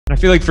And I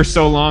feel like for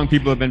so long,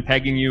 people have been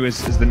pegging you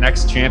as the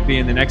next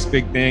champion, the next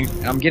big thing.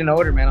 I'm getting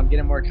older, man. I'm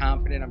getting more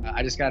confident.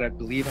 I just got to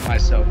believe in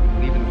myself and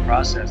believe in the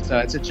process.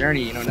 It's a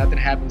journey, you know, nothing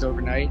happens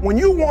overnight. When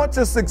you want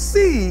to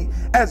succeed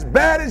as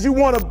bad as you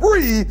want to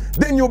breathe,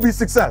 then you'll be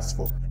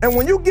successful. And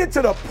when you get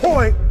to the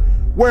point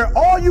where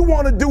all you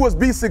want to do is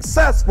be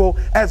successful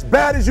as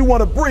bad as you want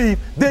to breathe,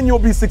 then you'll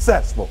be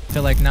successful. I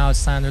feel like now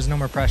it's time, there's no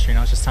more pressure, you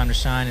know, it's just time to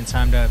shine and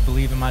time to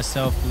believe in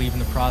myself, believe in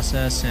the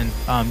process, and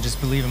just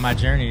believe in my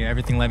journey.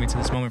 Everything led me to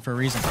this moment for a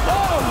reason.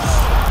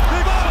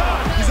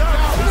 Oh, he's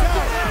out.